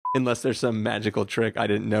Unless there's some magical trick I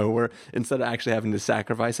didn't know where instead of actually having to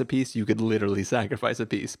sacrifice a piece, you could literally sacrifice a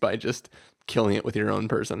piece by just killing it with your own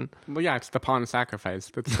person. Well, yeah, it's the pawn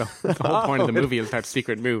sacrifice. That's the whole point of the movie is that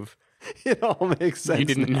secret move. It all makes sense. You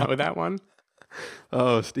didn't now. know that one?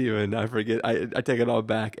 Oh, Steven, I forget. I take it all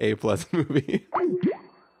back. A+ movie.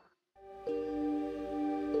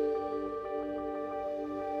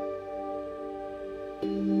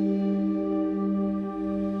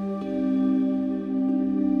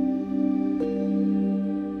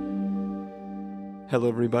 Hello,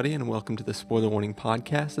 everybody, and welcome to the Spoiler Warning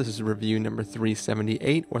Podcast. This is review number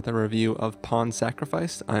 378, with a review of Pawn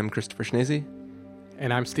Sacrifice. I'm Christopher Schnese.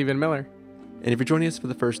 And I'm Stephen Miller. And if you're joining us for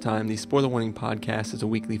the first time, the Spoiler Warning Podcast is a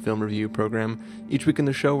weekly film review program. Each week in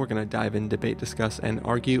the show, we're going to dive in, debate, discuss, and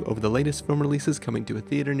argue over the latest film releases coming to a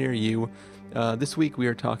theater near you. This week, we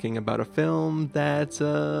are talking about a film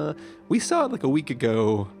that we saw like a week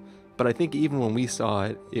ago, but I think even when we saw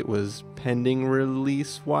it, it was pending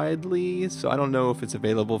release widely, so I don't know if it's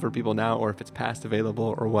available for people now or if it's past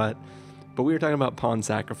available or what. But we were talking about Pawn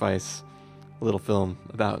Sacrifice, a little film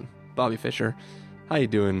about Bobby Fischer. How you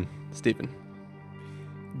doing, Stephen?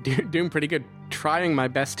 Doing pretty good. Trying my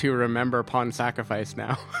best to remember Pawn Sacrifice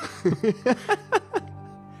now.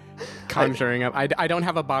 Conjuring up. I don't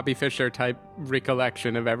have a Bobby Fischer type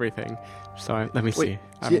recollection of everything. So let me see.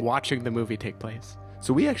 I'm watching the movie take place.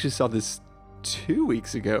 So we actually saw this 2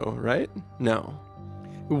 weeks ago, right? No.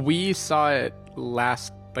 We saw it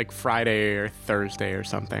last Friday or Thursday or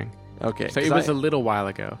something. Okay. So it was a little while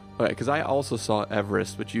ago. Okay, because I also saw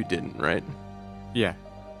Everest, which you didn't, right? Yeah.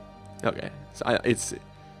 Okay. So it's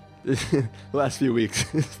the last few weeks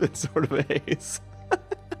it's been sort of a haze.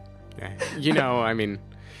 Yeah. I mean,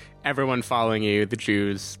 everyone following you, the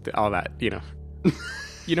Jews, all that, You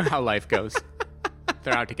know how life goes.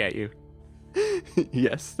 They're out to get you.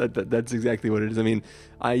 Yes, that's exactly what it is. I mean,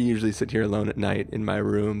 I usually sit here alone at night in my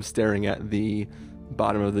room staring at the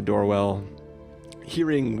bottom of the doorwell,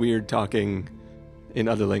 hearing weird talking in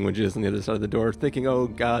other languages on the other side of the door, thinking, oh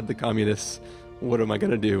God, the communists, what am I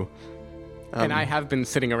going to do? And I have been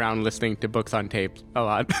sitting around listening to books on tape a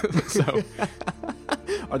lot. So,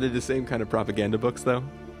 are they the same kind of propaganda books, though?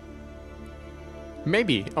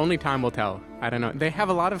 Maybe. Only time will tell. I don't know. They have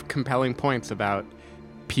a lot of compelling points about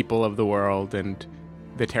people of the world and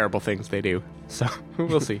the terrible things they do. So,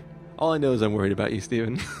 we'll see. All I know is I'm worried about you,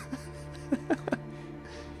 Stephen.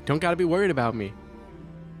 Don't gotta be worried about me.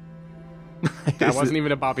 That wasn't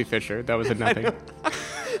even a Bobby Fischer. That was a nothing.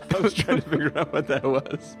 I was trying to figure out what that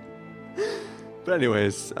was. But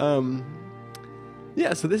anyways,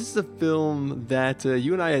 yeah, so this is a film that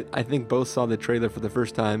you and I think both saw the trailer for the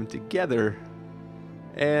first time together.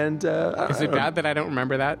 And is it bad that I don't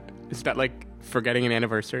remember that? Is that like forgetting an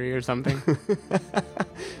anniversary or something?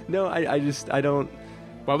 No, I don't.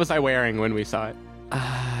 What was I wearing when we saw it?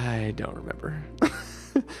 I don't remember.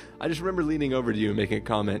 I just remember leaning over to you and making a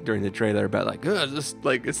comment during the trailer about is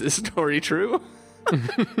this story true?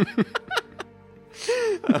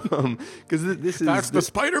 Because That's the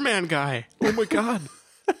Spider-Man guy. Oh my God.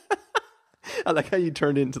 I like how you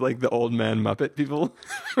turned into the old man Muppet people.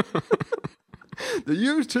 The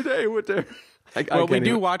youth today with their... we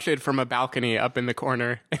do watch it from a balcony up in the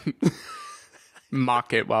corner and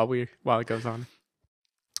mock it while it goes on.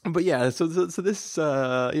 But yeah, so this this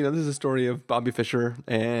is a story of Bobby Fischer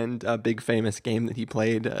and a big famous game that he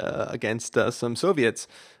played against some Soviets.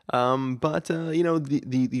 But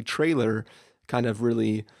the trailer kind of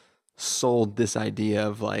really sold this idea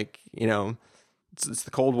of it's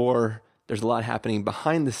the Cold War. There's a lot happening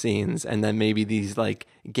behind the scenes, and then maybe these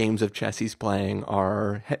games of chess he's playing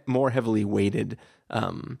are more heavily weighted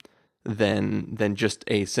than just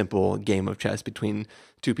a simple game of chess between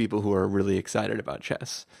two people who are really excited about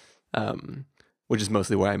chess. Which is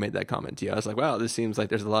mostly why I made that comment to you. I was like, wow, this seems like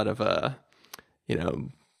there's a lot of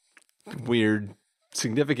weird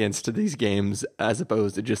significance to these games as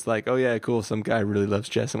opposed to just oh yeah, cool, some guy really loves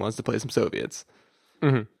chess and wants to play some Soviets.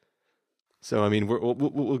 Mm-hmm. So I mean,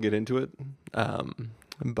 we'll get into it,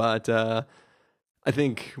 but I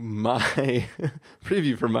think my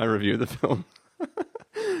preview for my review of the film,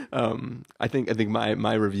 I think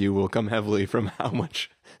my review will come heavily from how much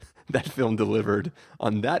that film delivered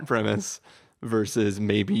on that premise versus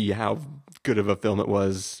maybe how good of a film it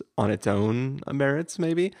was on its own merits,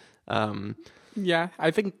 maybe. Yeah, I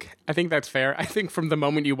think that's fair. I think from the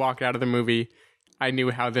moment you walked out of the movie, I knew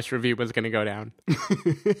how this review was going to go down.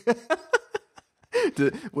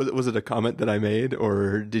 Was it a comment that I made,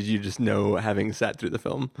 or did you just know having sat through the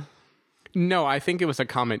film? No, I think it was a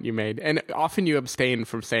comment you made. And often you abstain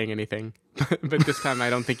from saying anything. But this time I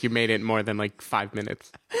don't think you made it more than 5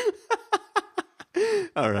 minutes.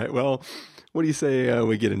 All right. Well, what do you say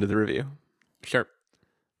we get into the review? Sure.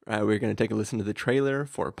 We're going to take a listen to the trailer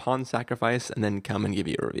for Pawn Sacrifice and then come and give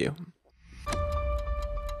you a review.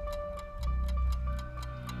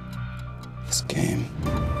 This game.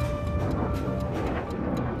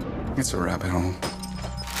 It's a rabbit hole.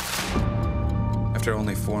 After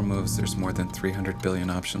only 4 moves, there's more than 300 billion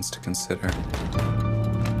options to consider.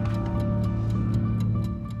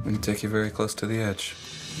 We can take you very close to the edge.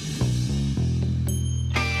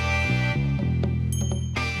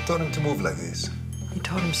 Who taught him to move like this? He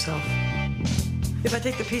taught himself. If I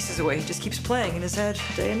take the pieces away, he just keeps playing in his head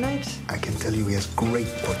day and night. I can tell you he has great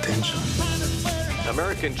potential.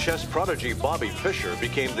 American chess prodigy Bobby Fischer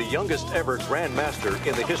became the youngest ever grandmaster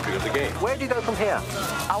in the history of the game. Where do you go from here?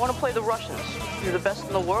 I want to play the Russians. They're the best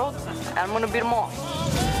in the world, and I'm going to beat them all.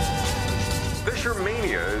 Fischer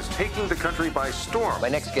Mania is taking the country by storm. My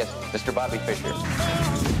next guest, Mr. Bobby Fischer.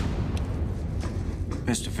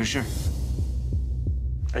 Mr. Fischer?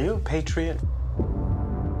 Are you a patriot?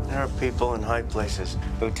 There are people in high places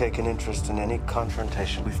who take an interest in any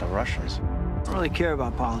confrontation with the Russians. I don't really care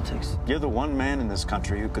about politics. You're the one man in this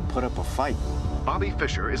country who could put up a fight. Bobby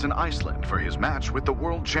Fischer is in Iceland for his match with the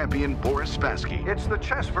world champion Boris Spassky. It's the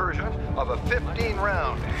chess version of a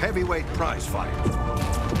 15-round heavyweight prize fight.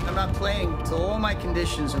 I'm not playing till all my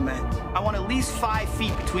conditions are met. I want at least 5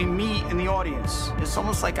 feet between me and the audience. It's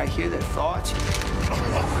almost like I hear their thoughts.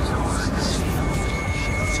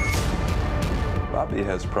 Bobby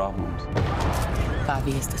has problems.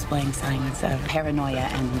 Bobby is displaying signs of paranoia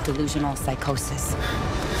and delusional psychosis.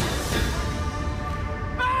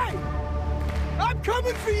 Hey! I'm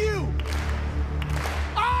coming for you!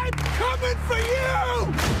 I'm coming for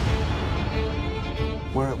you!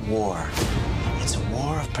 We're at war. It's a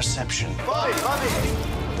war of perception. Bobby!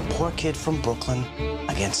 The poor kid from Brooklyn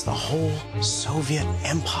against the whole Soviet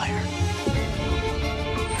Empire.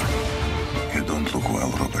 You don't look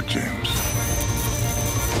well, Robert James.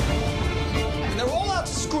 They're all out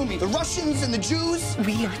to screw me. The Russians and the Jews.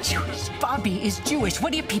 We are Jewish. Bobby is Jewish.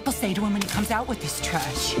 What do your people say to him when he comes out with this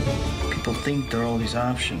trash? People think there are all these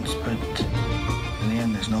options, but in the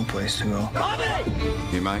end, there's no place to go. Bobby!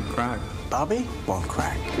 You might crack. Bobby won't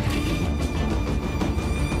crack.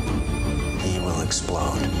 He will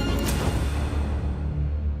explode.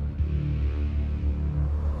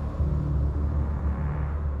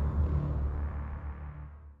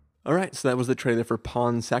 All right, so that was the trailer for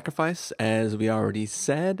Pawn Sacrifice. As we already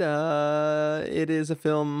said, it is a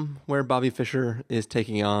film where Bobby Fischer is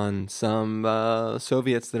taking on some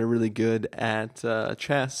Soviets that are really good at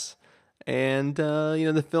chess. And,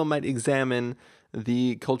 the film might examine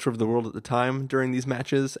the culture of the world at the time during these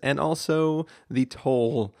matches, and also the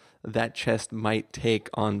toll that chess might take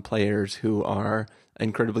on players who are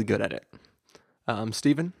incredibly good at it.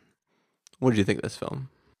 Steven, what did you think of this film?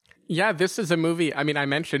 Yeah, this is a movie. I mean, I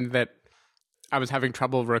mentioned that I was having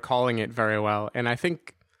trouble recalling it very well, and I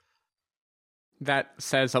think that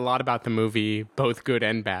says a lot about the movie, both good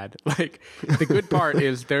and bad. Like, the good part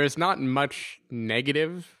is there is not much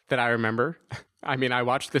negative that I remember. I mean, I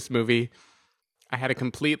watched this movie. I had a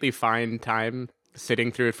completely fine time sitting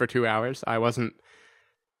through it for 2 hours. I wasn't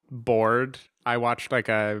bored. I watched like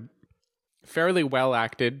a fairly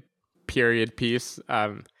well-acted period piece,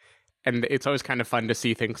 and it's always kind of fun to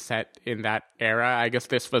see things set in that era. I guess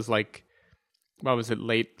this was like, what was it,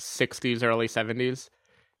 late 60s, early 70s?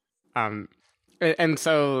 And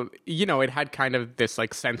so, it had kind of this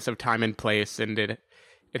like sense of time and place, and it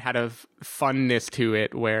had a funness to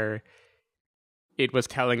it where it was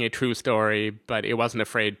telling a true story, but it wasn't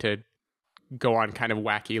afraid to go on kind of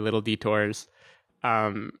wacky little detours.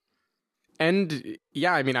 And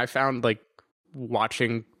yeah, I mean, I found like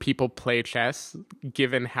watching people play chess,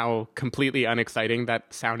 given how completely unexciting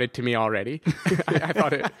that sounded to me already. I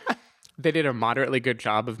thought they did a moderately good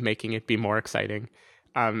job of making it be more exciting.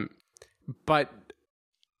 But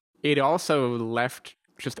it also left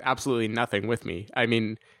just absolutely nothing with me. I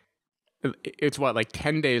mean, it's like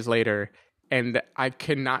 10 days later, and I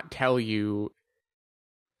cannot tell you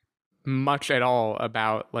much at all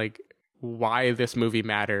about like why this movie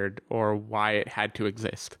mattered or why it had to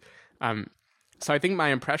exist. So I think my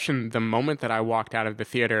impression the moment that I walked out of the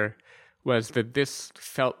theater was that this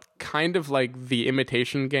felt kind of like The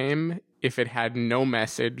Imitation Game if it had no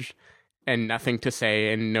message and nothing to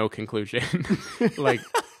say and no conclusion. Like,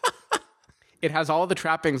 it has all the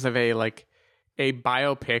trappings of a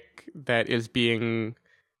biopic that is being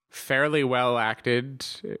fairly well acted,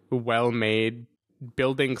 well made,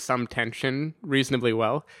 building some tension reasonably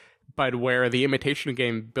well, but where The Imitation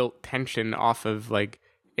Game built tension off of like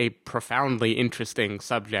a profoundly interesting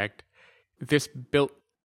subject, this built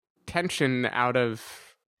tension out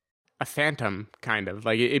of a phantom, kind of.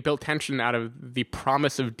 Like, it built tension out of the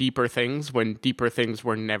promise of deeper things when deeper things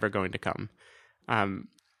were never going to come.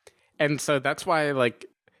 And so that's why, like,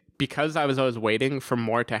 because I was always waiting for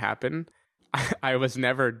more to happen, I was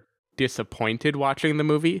never disappointed watching the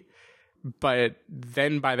movie. But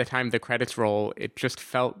then by the time the credits roll, it just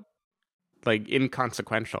felt like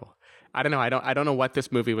inconsequential. I don't know. I don't know what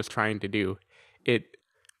this movie was trying to do.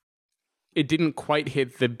 It didn't quite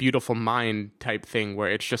hit the Beautiful Mind type thing where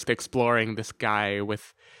it's just exploring this guy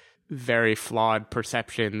with very flawed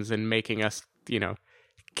perceptions and making us,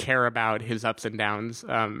 care about his ups and downs.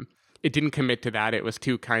 It didn't commit to that. It was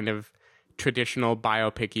too kind of traditional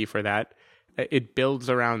biopic-y for that. It builds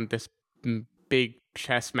around this big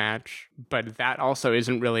chess match, but that also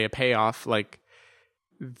isn't really a payoff. Like,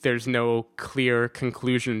 there's no clear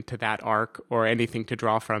conclusion to that arc or anything to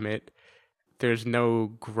draw from it. There's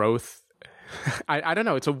no growth. I don't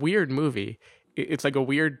know. It's a weird movie. It's like a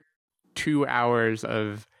weird 2 hours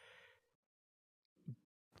of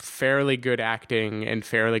fairly good acting and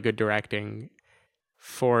fairly good directing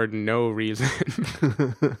for no reason.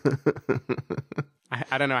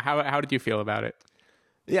 I don't know. How did you feel about it?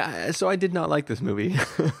 Yeah, so I did not like this movie.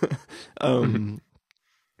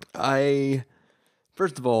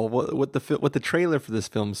 First of all, what the trailer for this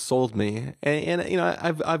film sold me, and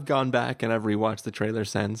I've gone back and I've rewatched the trailer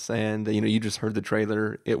since, and you just heard the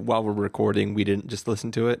trailer while we're recording. We didn't just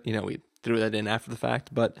listen to it. We threw that in after the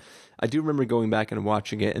fact, but I do remember going back and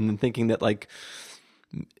watching it and then thinking that, like,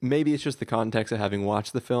 maybe it's just the context of having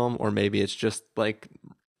watched the film, or maybe it's just like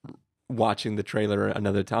watching the trailer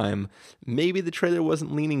another time. Maybe the trailer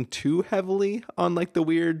wasn't leaning too heavily on like the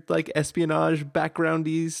weird like espionage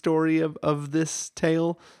backgroundy story of this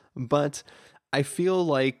tale, but I feel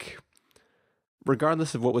like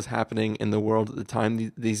regardless of what was happening in the world at the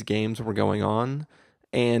time these games were going on,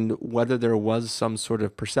 and whether there was some sort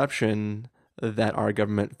of perception that our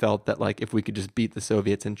government felt that, like, if we could just beat the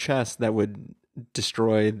Soviets in chess, that would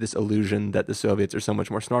destroy this illusion that the Soviets are so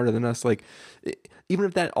much more smarter than us. Like, even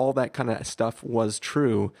if all that kind of stuff was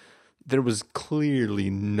true, there was clearly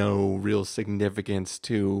no real significance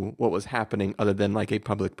to what was happening other than like a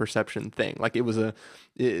public perception thing. Like,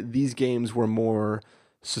 these games were more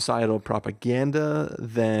societal propaganda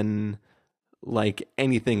than like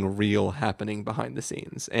anything real happening behind the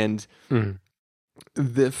scenes. And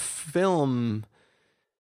the film,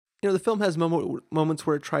 the film has moments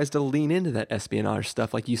where it tries to lean into that espionage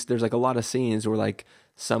stuff. Like, there's like a lot of scenes where like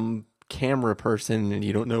some camera person, and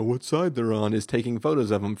you don't know what side they're on, is taking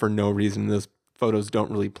photos of them for no reason. Those photos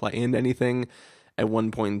don't really play into anything. At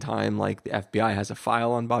one point in time, like, the FBI has a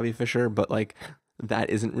file on Bobby Fischer, but like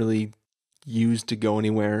that isn't really used to go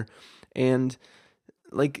anywhere. And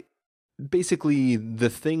like, basically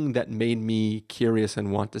the thing that made me curious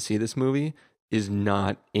and want to see this movie is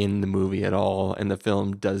not in the movie at all, and the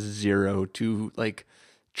film does zero to like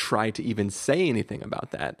try to even say anything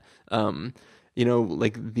about that.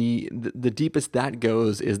 Like the deepest that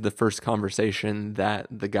goes is the first conversation that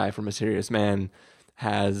the guy from A Serious Man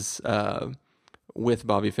has with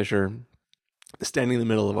Bobby Fischer, standing in the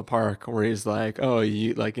middle of a park, where he's like, "Oh,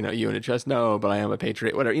 you in a chest? No, but I am a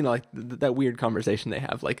patriot." Whatever, like that weird conversation they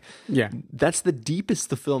have. Like, yeah, that's the deepest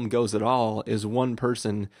the film goes at all, is one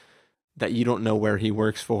person that you don't know where he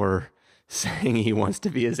works for saying he wants to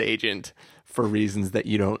be his agent for reasons that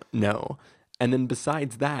you don't know. And then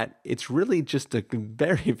besides that, it's really just a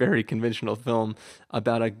very, very conventional film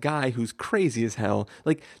about a guy who's crazy as hell.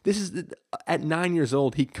 Like, this is, at 9 years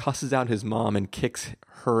old, he cusses out his mom and kicks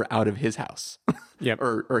her out of his house. Yep.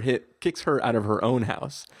 or kicks her out of her own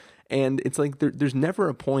house. And it's like, there's never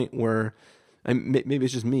a point where, and maybe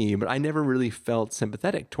it's just me, but I never really felt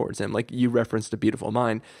sympathetic towards him. Like, you referenced A Beautiful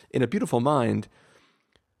Mind. In A Beautiful Mind,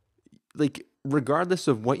 like, regardless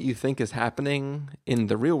of what you think is happening in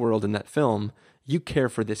the real world in that film, you care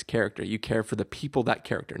for this character. You care for the people that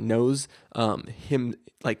character knows, him.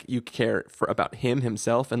 Like, you care about him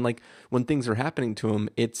himself, and like, when things are happening to him,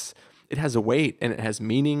 it has a weight and it has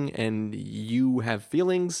meaning, and you have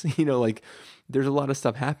feelings. Like, there's a lot of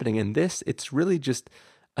stuff happening in this. It's really just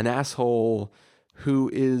an asshole who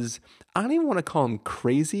is, I don't even want to call him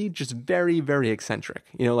crazy, just very, very eccentric.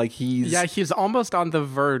 Like, he's almost on the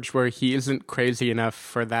verge where he isn't crazy enough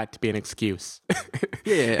for that to be an excuse.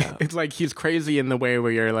 Yeah. It's like he's crazy in the way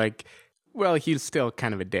where you're like, well, he's still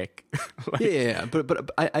kind of a dick. Yeah,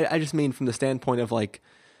 but I just mean from the standpoint of, like,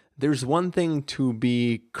 there's one thing to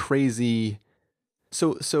be crazy.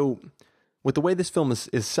 So with the way this film is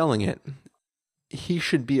selling it, he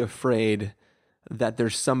should be afraid that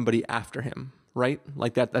there's somebody after him, right?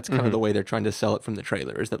 Like, that's kind of the way they're trying to sell it from the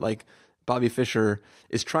trailer, is that, like, Bobby Fischer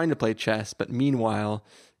is trying to play chess, but meanwhile,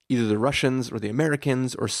 either the Russians or the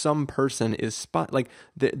Americans or some person is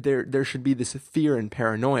there should be this fear and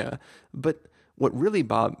paranoia. But what really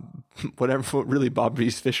bothers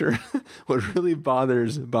Fischer, what really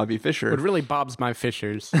bothers Bobby Fischer, what really bobs my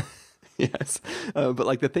Fishers. Yes. But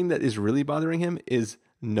like the thing that is really bothering him is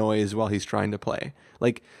noise while he's trying to play.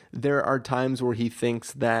 Like there are times where he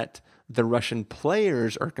thinks that the Russian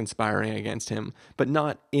players are conspiring against him, but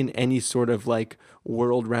not in any sort of like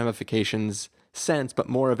world ramifications sense, but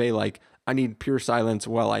more of a like, I need pure silence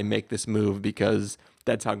while I make this move because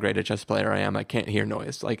that's how great a chess player I am. I can't hear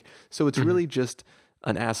noise. Like, so it's really just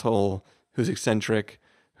an asshole who's eccentric,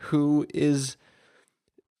 who is,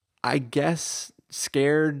 I guess,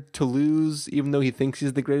 scared to lose, even though he thinks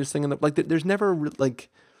he's the greatest thing in the, like, there's never like,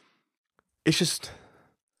 it's just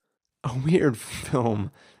a weird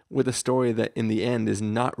film with a story that in the end is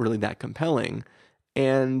not really that compelling.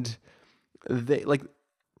 And they like,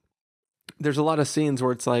 there's a lot of scenes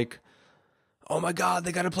where it's like, oh my God,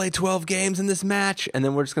 they got to play 12 games in this match. And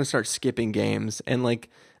then we're just going to start skipping games. And like,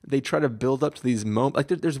 they try to build up to these moments. Like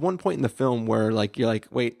there's one point in the film where like, you're like,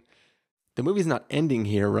 wait, the movie's not ending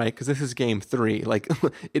here, right? Because this is game 3. Like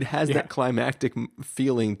it has that climactic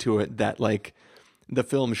feeling to it that like the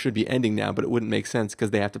film should be ending now, but it wouldn't make sense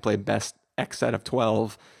because they have to play best X out of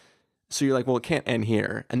 12. So you're like, well, it can't end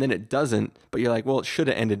here. And then it doesn't, but you're like, well, it should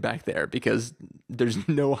have ended back there because there's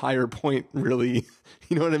no higher point really.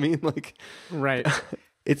 You know what I mean? Like, right.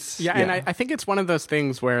 It's, and I think it's one of those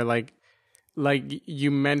things where like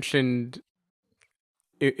you mentioned,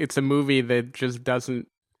 it's a movie that just doesn't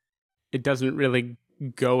really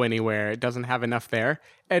go anywhere. It doesn't have enough there.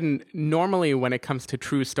 And normally when it comes to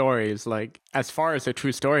true stories, like as far as a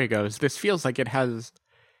true story goes, this feels like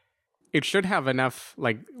it should have enough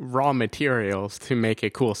like raw materials to make a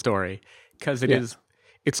cool story because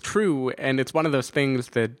it's true. And it's one of those things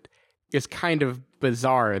that is kind of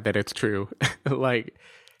bizarre that it's true. like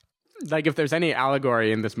if there's any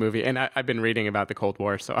allegory in this movie, and I've been reading about the Cold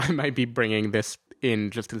War, so I might be bringing this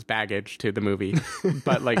in just as baggage to the movie.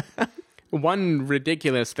 But like one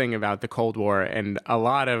ridiculous thing about the Cold War and a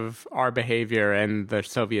lot of our behavior and the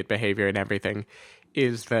Soviet behavior and everything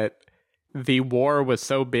is that the war was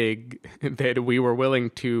so big that we were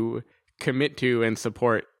willing to commit to and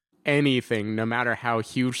support anything, no matter how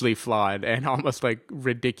hugely flawed and almost like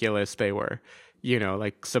ridiculous they were, you know,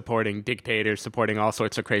 like supporting dictators, supporting all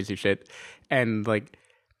sorts of crazy shit. And like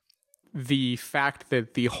the fact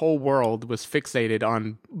that the whole world was fixated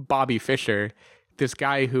on Bobby Fischer, this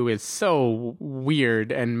guy who is so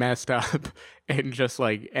weird and messed up and just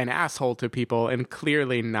like an asshole to people and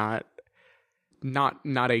clearly not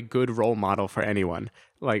a good role model for anyone.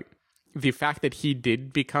 Like the fact that he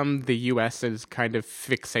did become the US's kind of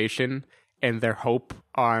fixation and their hope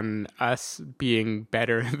on us being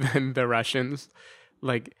better than the Russians,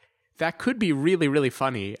 like that could be really, really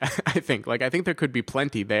funny. I think there could be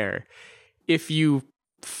plenty there if you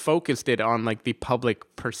focused it on like the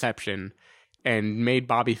public perception and made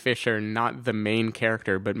Bobby Fischer not the main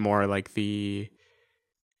character, but more like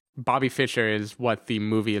Bobby Fischer is what the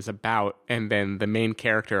movie is about, and then the main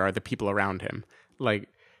character are the people around him. Like,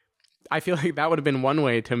 I feel like that would have been one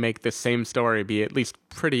way to make the same story be at least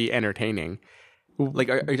pretty entertaining. Like,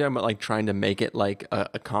 are you talking about like trying to make it like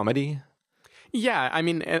a comedy? Yeah, I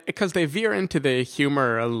mean, because they veer into the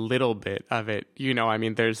humor a little bit of it. You know, I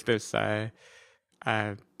mean, there's this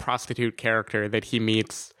prostitute character that he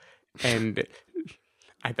meets, and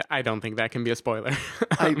I don't think that can be a spoiler.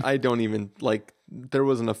 I don't even, like, there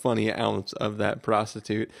wasn't a funny ounce of that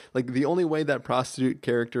prostitute. Like, the only way that prostitute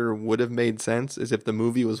character would have made sense is if the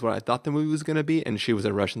movie was what I thought the movie was going to be, and she was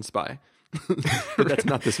a Russian spy. But that's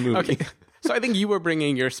not this movie. Okay. So I think you were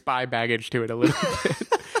bringing your spy baggage to it a little bit.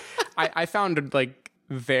 I found, like,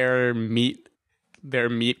 their meet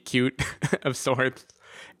cute of sorts,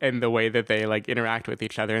 and the way that they, like, interact with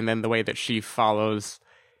each other, and then the way that she follows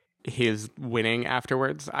his winning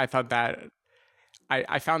afterwards. I thought that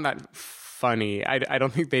I found that funny. I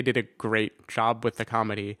don't think they did a great job with the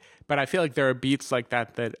comedy, but I feel like there are beats like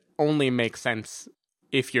that that only make sense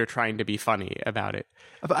if you're trying to be funny about it.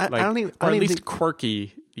 But I don't even, or at least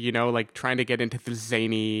quirky, you know, like trying to get into the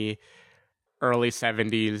zany early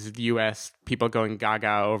 70s US people going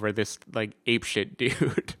gaga over this like apeshit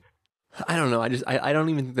dude. I don't know. I don't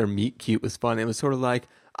even think their meet cute was fun. It was sort of like,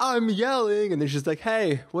 I'm yelling, and they're just like,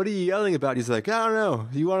 hey, what are you yelling about? He's like, I don't know.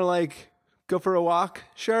 You want to like go for a walk?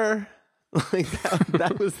 Sure. Like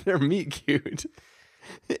that was their meet cute.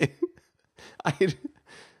 I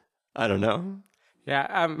don't know.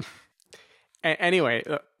 Yeah. Anyway,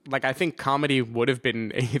 like I think comedy would have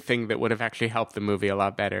been a thing that would have actually helped the movie a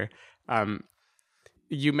lot better.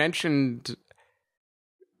 You mentioned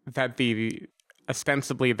that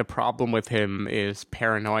ostensibly the problem with him is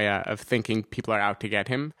paranoia of thinking people are out to get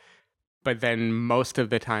him. But then most of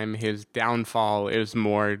the time his downfall is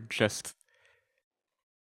more just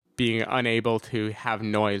being unable to have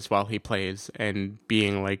noise while he plays and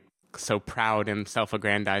being like so proud and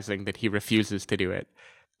self-aggrandizing that he refuses to do it.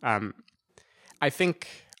 I think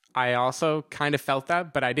I also kind of felt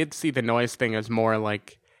that, but I did see the noise thing as more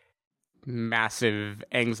like massive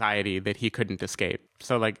anxiety that he couldn't escape.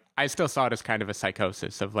 So like I still saw it as kind of a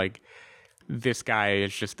psychosis of like this guy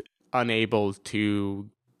is just unable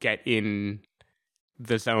to get in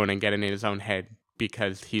the zone and get in his own head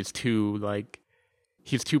because he's too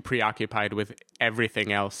preoccupied with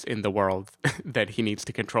everything else in the world that he needs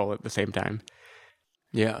to control at the same time.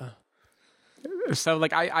 Yeah. So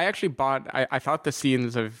like I actually I thought the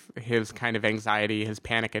scenes of his kind of anxiety, his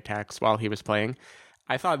panic attacks while he was playing,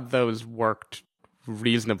 I thought those worked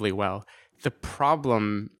reasonably well. The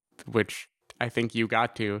problem, which I think you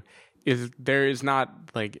got to, is there is not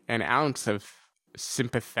like an ounce of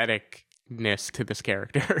sympatheticness to this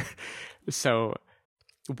character. So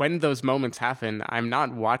when those moments happen, I'm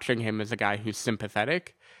not watching him as a guy who's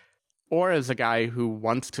sympathetic or as a guy who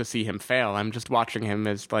wants to see him fail. I'm just watching him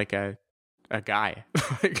as like a guy.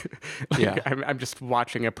 Yeah. I'm just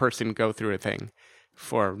watching a person go through a thing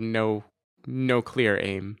for no clear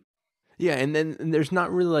aim. Yeah, and then there's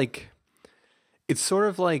not really like, it's sort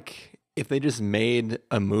of like if they just made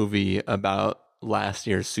a movie about last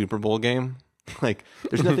year's Super Bowl game. Like,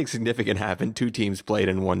 there's nothing significant happened. 2 teams played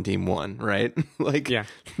and 1 team won, right? Like, yeah.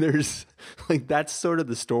 There's like, that's sort of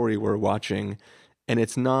the story we're watching. And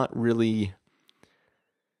it's not really,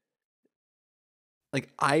 like,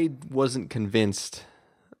 I wasn't convinced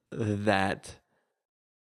that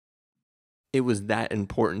it was that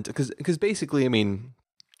important. Because basically, I mean,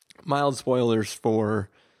 mild spoilers for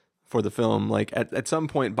the film, like, at some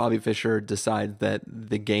point, Bobby Fischer decides that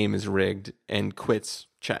the game is rigged and quits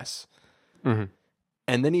chess. Mm-hmm.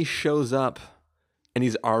 And then he shows up and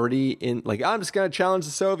he's already in, like, I'm just going to challenge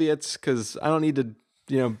the Soviets because I don't need to,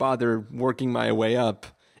 bother working my way up.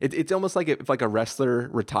 It's almost like if like a wrestler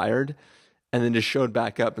retired and then just showed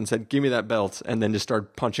back up and said, give me that belt, and then just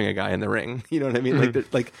started punching a guy in the ring. You know what I mean?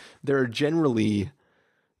 Mm-hmm.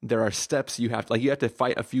 There are steps you have to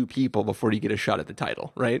fight a few people before you get a shot at the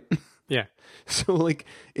title, right? Yeah. So like,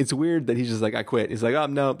 it's weird that he's just like, I quit. He's like, oh,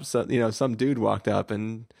 no, so, some dude walked up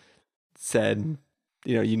and said,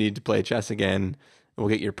 you need to play chess again. We'll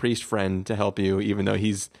get your priest friend to help you, even though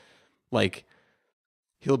he's like,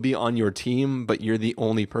 he'll be on your team, but you're the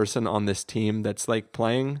only person on this team that's like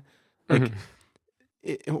playing. Like,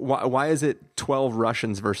 why is it 12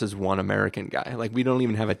 Russians versus 1 American guy? Like, we don't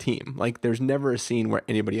even have a team. Like, there's never a scene where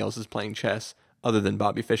anybody else is playing chess other than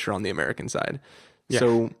Bobby Fischer on the American side. Yeah.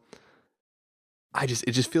 So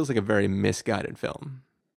it just feels like a very misguided film.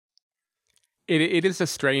 It is a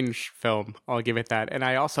strange film, I'll give it that. And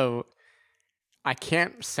I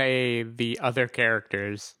can't say the other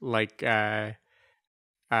characters, like Peter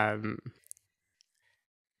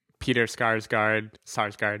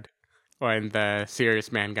Sarsgaard, and the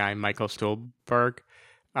Serious Man guy, Michael Stuhlbarg.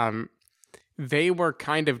 They were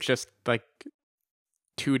kind of just like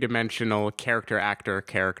 2-dimensional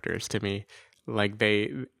characters to me. Like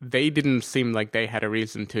they didn't seem like they had a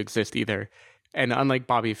reason to exist either. And unlike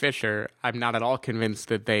Bobby Fischer, I'm not at all convinced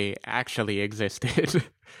that they actually existed.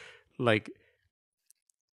 Like,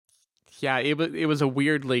 yeah, it was a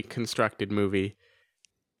weirdly constructed movie.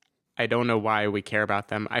 I don't know why we care about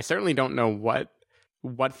them. I certainly don't know what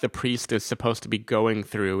the priest is supposed to be going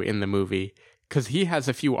through in the movie. Because he has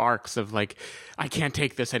a few arcs of like, I can't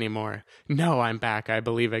take this anymore. No, I'm back. I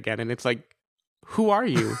believe again. And it's like, who are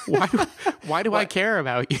you? Why do I care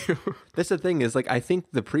about you? That's the thing is, like, I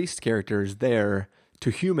think the priest character is there to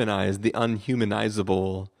humanize the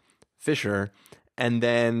unhumanizable Fischer. And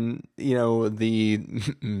then, the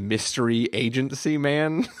mystery agency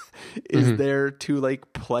man is there to,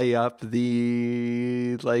 like, play up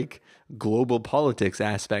the, like, global politics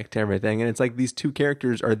aspect to everything. And it's like these 2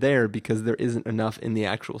 characters are there because there isn't enough in the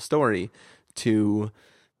actual story to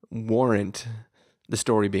warrant the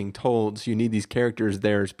story being told. So you need these characters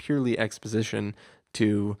there as purely exposition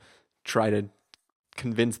to try to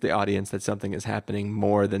convince the audience that something is happening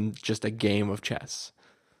more than just a game of chess.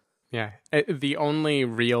 Yeah. The only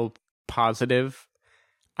real positive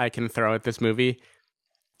I can throw at this movie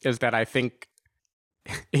is that I think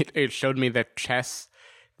it showed me that chess,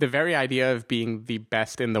 the very idea of being the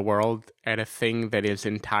best in the world at a thing that is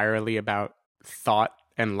entirely about thought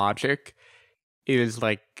and logic, is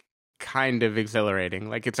like kind of exhilarating.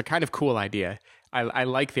 Like, it's a kind of cool idea. I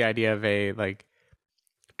like the idea of a like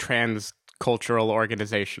trans-cultural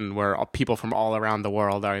organization where people from all around the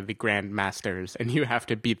world are the Grand Masters, and you have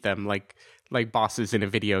to beat them like bosses in a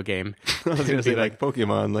video game. I was going to say like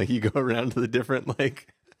Pokemon, like you go around to the different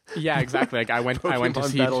like. Yeah, exactly. Like I went to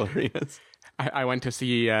see battle arenas. I went to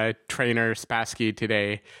see trainer Spassky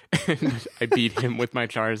today, and I beat him with my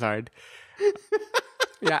Charizard.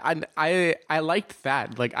 Yeah, and I liked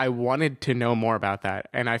that. Like I wanted to know more about that,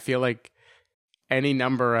 and I feel like any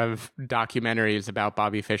number of documentaries about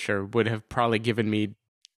Bobby Fischer would have probably given me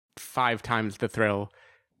 5 times the thrill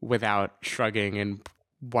without shrugging and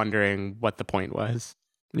wondering what the point was.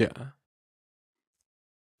 Yeah.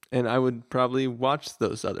 And I would probably watch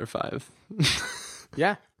those other 5.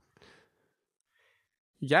 Yeah.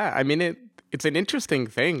 Yeah, I mean it's an interesting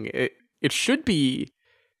thing. It should be.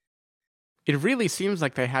 It really seems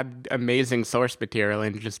like they had amazing source material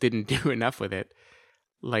and just didn't do enough with it.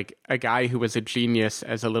 Like a guy who was a genius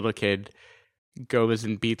as a little kid goes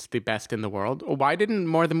and beats the best in the world. Why didn't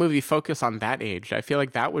more of the movie focus on that age? I feel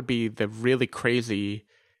like that would be the really crazy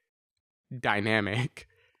dynamic.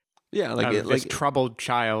 Yeah, this troubled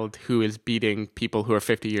child who is beating people who are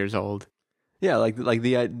 50 years old. Yeah, like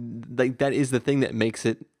that is the thing that makes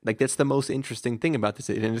it like that's the most interesting thing about this,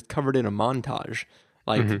 and it's covered in a montage,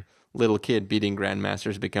 like little kid beating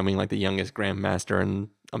grandmasters, becoming like the youngest grandmaster in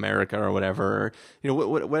America or whatever, or, you know,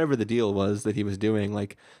 whatever the deal was that he was doing.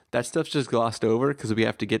 Like that stuff's just glossed over because we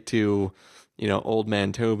have to get to, you know, old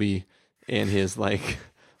man Toby and his like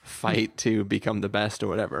fight to become the best or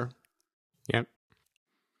whatever. Yep.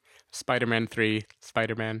 Spider-Man 3,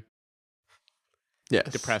 Spider-Man. Yes.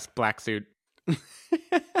 Depressed black suit.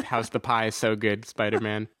 How's the pie so good,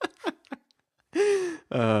 Spider-Man?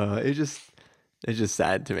 It's just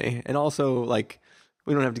sad to me. And also, like,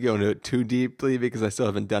 we don't have to go into it too deeply because I still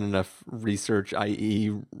haven't done enough research,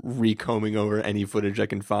 i.e. recombing over any footage I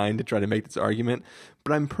can find to try to make this argument.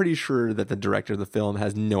 But I'm pretty sure that the director of the film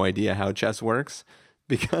has no idea how chess works,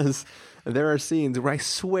 because there are scenes where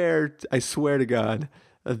I swear to God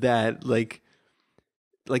that like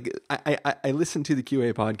I listen to the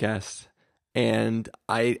QA podcast and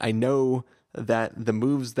I know that the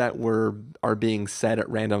moves that are being said at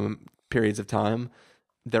random periods of time,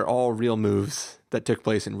 they're all real moves that took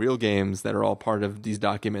place in real games that are all part of these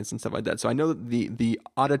documents and stuff like that. So I know that the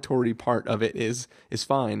auditory part of it is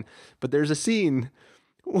fine, but there's a scene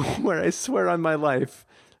where I swear on my life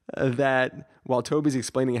that while Toby's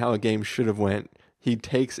explaining how a game should have went, he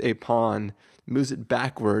takes a pawn, moves it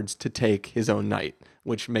backwards to take his own knight,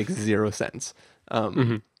 which makes zero sense.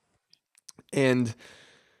 And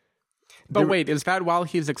but wait, is that while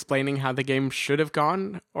he's explaining how the game should have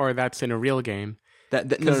gone, or that's in a real game?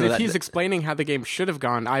 Because if he's explaining how the game should have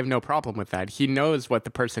gone, I have no problem with that. He knows what the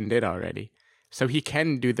person did already, so he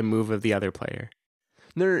can do the move of the other player.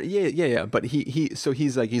 No, yeah. But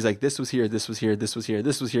he's like, this was here, this was here, this was here,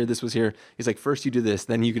 this was here, this was here. He's like, first you do this,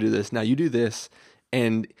 then you can do this, now you do this,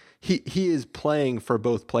 and he is playing for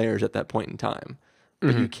both players at that point in time.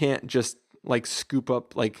 But you can't just like scoop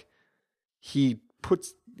up, like he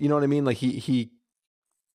puts, you know what I mean? Like he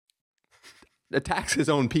attacks his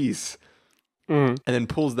own piece and then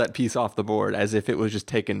pulls that piece off the board as if it was just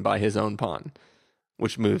taken by his own pawn,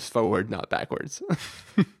 which moves forward, not backwards.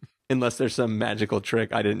 Unless there's some magical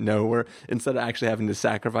trick I didn't know where instead of actually having to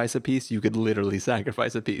sacrifice a piece, you could literally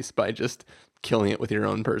sacrifice a piece by just killing it with your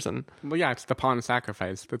own person. Well, yeah, it's the pawn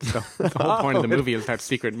sacrifice. That's the whole point of the movie is that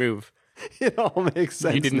secret move. It all makes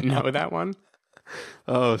sense. You didn't know that one?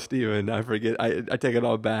 Oh, Steven, I forget. I take it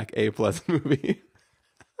all back. A+ movie.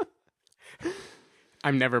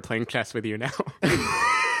 I'm never playing chess with you now.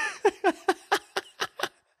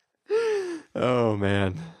 Oh,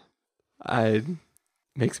 man.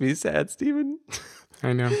 Makes me sad, Steven.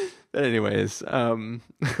 I know. But anyways,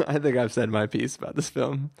 I think I've said my piece about this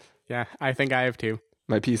film. Yeah, I think I have too.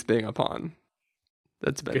 My piece being a pawn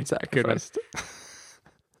that's been sacrificed.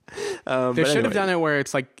 They should have done it where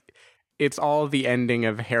it's like, it's all the ending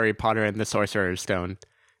of Harry Potter and the Sorcerer's Stone.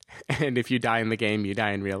 And if you die in the game, you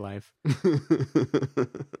die in real life.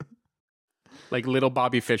 Like little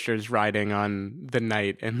Bobby Fischer's riding on the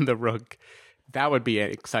knight and the rook. That would be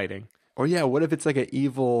exciting. Or yeah, what if it's like an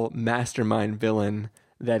evil mastermind villain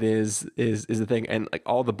that is the thing, and like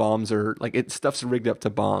all the bombs are like stuff's rigged up to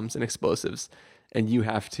bombs and explosives, and you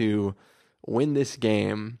have to win this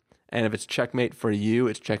game, and if it's checkmate for you,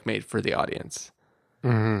 it's checkmate for the audience.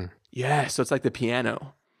 Yeah, so it's like the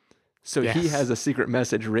piano. So he has a secret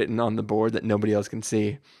message written on the board that nobody else can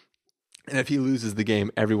see, and if he loses the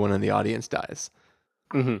game, everyone in the audience dies.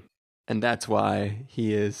 And that's why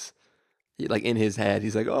he is, like in his head,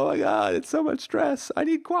 he's like, oh my God, it's so much stress. I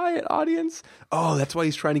need quiet, audience. Oh, that's why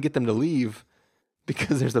he's trying to get them to leave,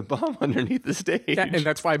 because there's a bomb underneath the stage. Yeah, and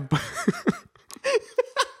that's why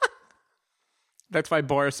that's why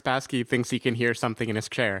Boris Spassky thinks he can hear something in his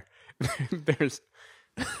chair. There's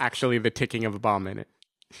actually the ticking of a bomb in it.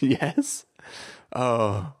 Yes.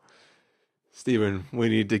 Oh, Stephen, we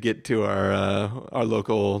need to get to our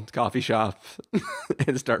local coffee shop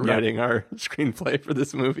and start writing our screenplay for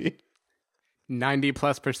this movie.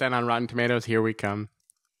 90+% on Rotten Tomatoes. Here we come.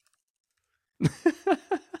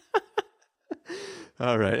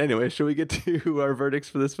 All right. Anyway, should we get to our verdicts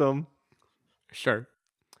for this film? Sure.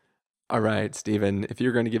 All right, Stephen, if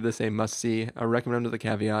you're going to give this a must-see, a recommend with a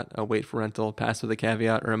caveat, a wait for rental, pass with a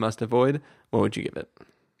caveat, or a must-avoid, what would you give it?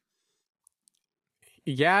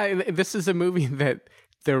 Yeah, this is a movie that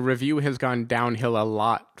the review has gone downhill a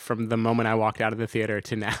lot from the moment I walked out of the theater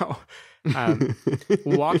to now.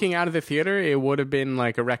 Walking out of the theater, it would have been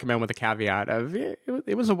like a recommend with a caveat of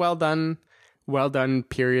it was a well done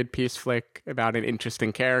period piece flick about an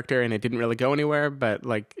interesting character, and it didn't really go anywhere, but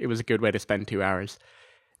like it was a good way to spend 2 hours.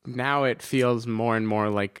 Now it feels more and more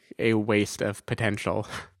like a waste of potential,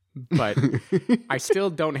 but I still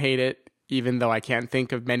don't hate it, even though I can't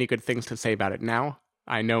think of many good things to say about it now.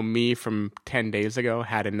 I know me from 10 days ago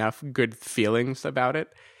had enough good feelings about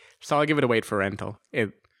it, so I'll give it a wait for rental.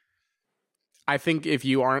 I think if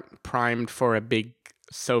you aren't primed for a big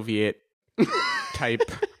Soviet type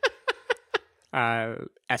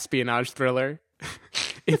espionage thriller,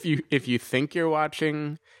 if you think you're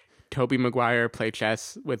watching Tobey Maguire play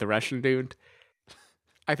chess with a Russian dude,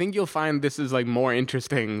 I think you'll find this is like more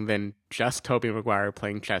interesting than just Tobey Maguire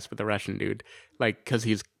playing chess with a Russian dude, like because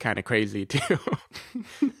he's kind of crazy too.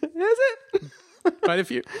 Is it? But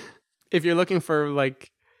if you're looking for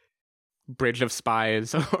like Bridge of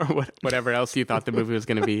Spies or whatever else you thought the movie was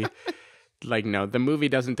going to be, like no, the movie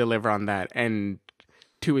doesn't deliver on that, and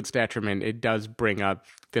to its detriment, it does bring up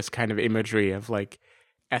this kind of imagery of like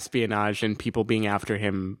espionage and people being after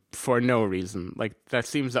him for no reason. Like that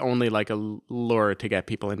seems only like a lure to get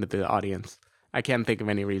people into the audience. I can't think of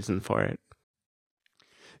any reason for it.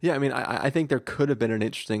 Yeah, I mean, I think there could have been an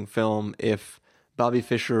interesting film if Bobby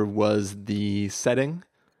Fischer was the setting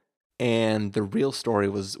and the real story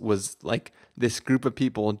was like this group of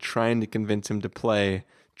people trying to convince him to play,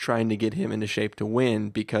 trying to get him into shape to win,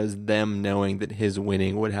 because them knowing that his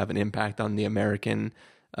winning would have an impact on the American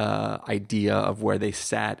idea of where they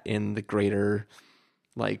sat in the greater,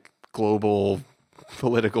 like, global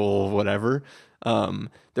political whatever.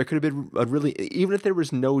 There could have been a really, even if there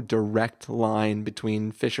was no direct line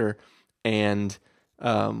between Fisher and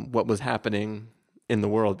what was happening in the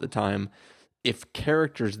world at the time, if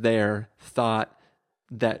characters there thought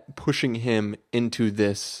that pushing him into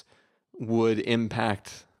this would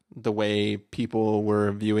impact the way people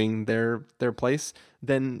were viewing their place,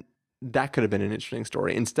 then that could have been an interesting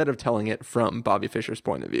story instead of telling it from Bobby Fischer's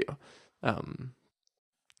point of view.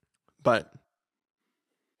 But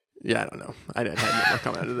yeah, I don't know. I had no more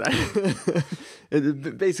comment to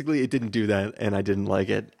that. Basically, it didn't do that, and I didn't like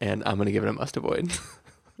it, and I'm going to give it a must avoid.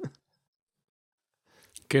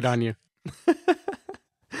 Good on you.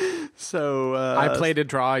 So I played a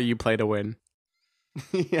draw, you played a win.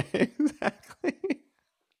 Yeah, exactly.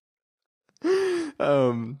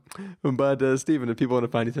 But Stephen, if people want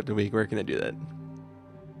to find you throughout the week, where can they do that?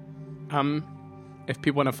 If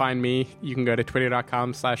people want to find me, you can go to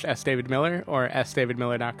twitter.com/sdavidmiller or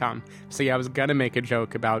sdavidmiller.com. So yeah, I was gonna make a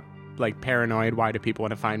joke about like paranoid, why do people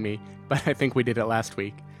want to find me? But I think we did it last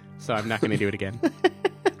week, so I'm not gonna do it again.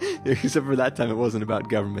 Except for that time, it wasn't about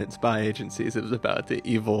government spy agencies. It was about the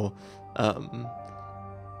evil,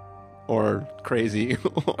 or crazy.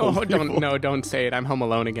 Don't say it. I'm home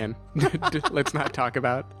alone again. Let's not talk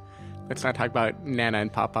about Nana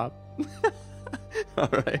and Pop Pop. All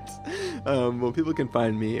right. Well, people can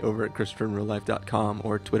find me over at ChristopherInRealLife.com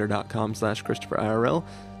or Twitter.com/ChristopherIRL.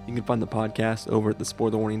 You can find the podcast over at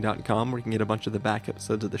thespoilerwarning.com, where you can get a bunch of the back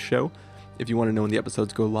episodes of the show. If you want to know when the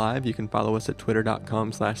episodes go live, you can follow us at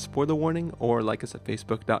Twitter.com/spoilerwarning or like us at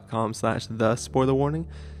Facebook.com/thespoilerwarning.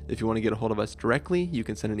 If you want to get a hold of us directly, you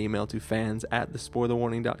can send an email to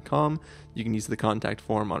fans@thespoilerwarning.com. You can use the contact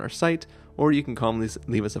form on our site, or you can calmly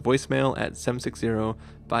leave us a voicemail at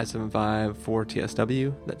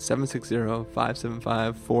 760-575-4TSW. That's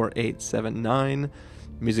 760-575-4879.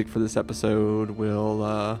 Music for this episode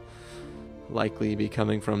will likely be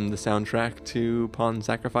coming from the soundtrack to Pawn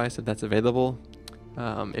Sacrifice, if that's available.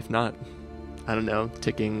 If not, I don't know,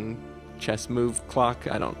 ticking chess move clock.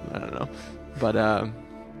 I don't know. But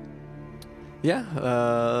yeah,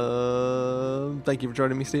 thank you for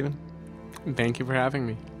joining me, Stephen. Thank you for having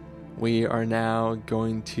me. we are now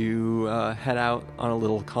going to head out on a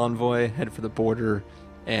little convoy, head for the border,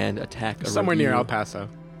 and attack somewhere near El Paso.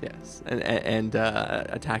 Yes, and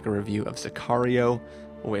attack a review of Sicario,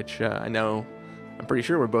 which I'm pretty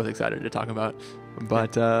sure we're both excited to talk about.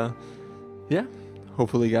 But yeah,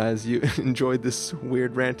 hopefully, guys, you enjoyed this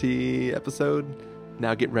weird ranty episode.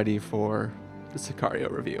 Now get ready for the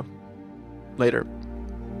Sicario review. Later.